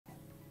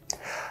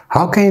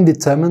How can you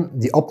determine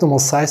the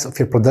optimal size of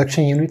your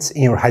production units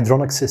in your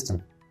hydronic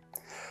system?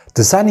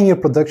 Designing your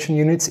production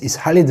units is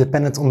highly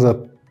dependent on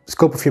the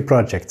scope of your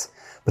project,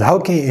 but how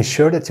can you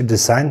ensure that your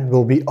design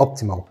will be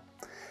optimal?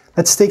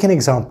 Let's take an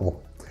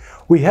example.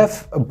 We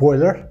have a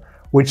boiler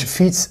which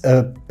feeds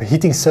a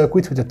heating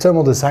circuit with a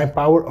thermal design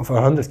power of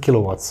 100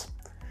 kilowatts.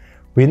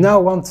 We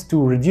now want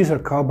to reduce our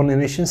carbon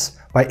emissions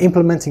by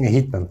implementing a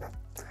heat pump.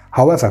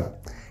 However,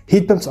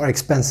 heat pumps are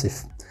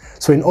expensive.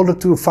 So in order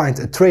to find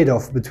a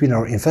trade-off between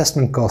our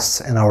investment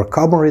costs and our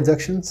carbon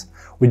reductions,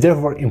 we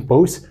therefore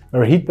impose that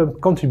our heat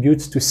pump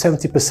contributes to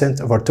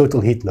 70% of our total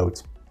heat load.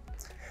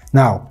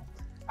 Now,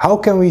 how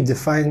can we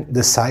define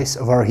the size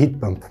of our heat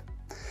pump?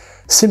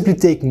 Simply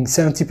taking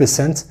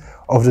 70%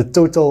 of the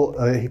total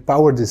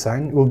power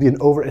design will be an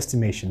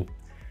overestimation.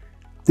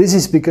 This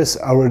is because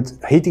our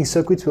heating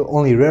circuit will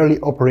only rarely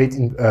operate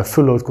in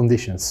full load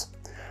conditions.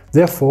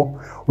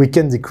 Therefore, we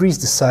can decrease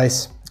the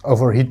size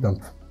of our heat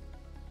pump.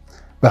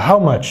 But how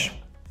much?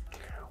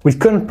 With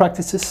current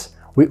practices,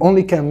 we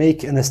only can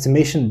make an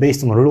estimation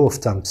based on a rule of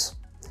thumbs.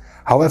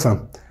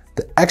 However,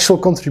 the actual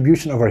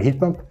contribution of our heat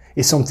pump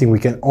is something we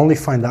can only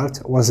find out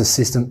once the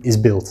system is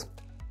built.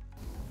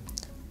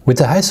 With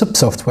the Hysopt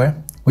software,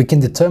 we can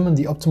determine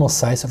the optimal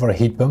size of our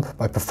heat pump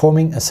by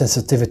performing a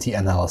sensitivity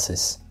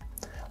analysis.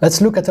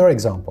 Let's look at our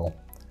example.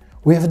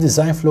 We have a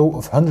design flow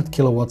of 100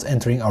 kilowatts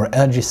entering our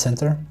energy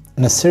center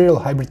and a serial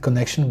hybrid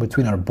connection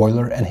between our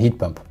boiler and heat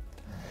pump.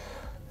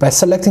 By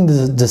selecting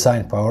the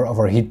design power of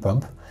our heat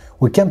pump,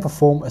 we can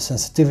perform a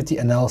sensitivity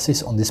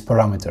analysis on this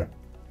parameter.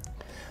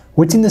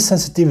 Within the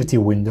sensitivity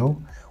window,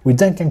 we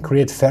then can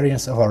create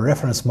variants of our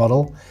reference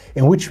model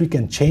in which we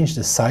can change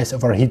the size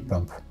of our heat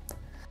pump.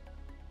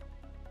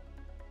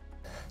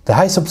 The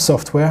Hysopt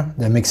software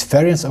then makes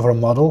variants of our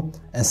model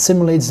and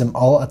simulates them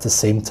all at the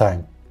same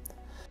time.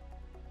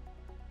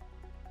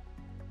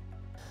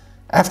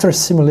 After a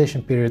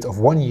simulation period of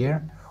 1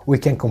 year, we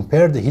can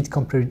compare the heat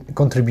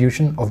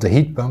contribution of the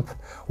heat pump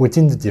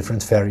within the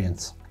different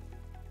variants.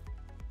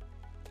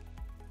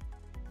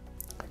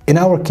 In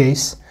our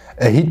case,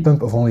 a heat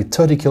pump of only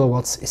 30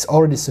 kilowatts is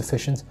already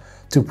sufficient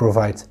to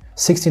provide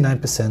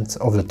 69%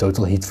 of the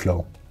total heat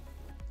flow.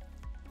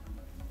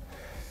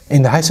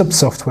 In the Hysopt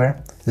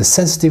software, the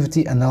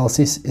sensitivity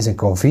analysis is a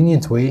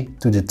convenient way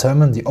to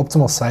determine the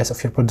optimal size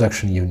of your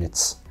production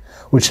units,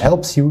 which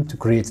helps you to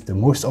create the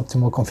most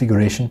optimal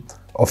configuration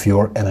of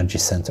your energy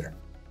center.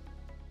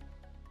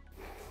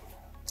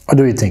 What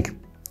do you think?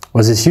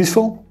 Was this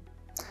useful?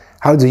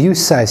 How do you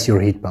size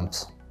your heat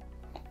pumps?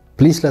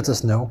 Please let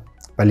us know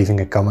by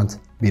leaving a comment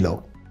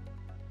below.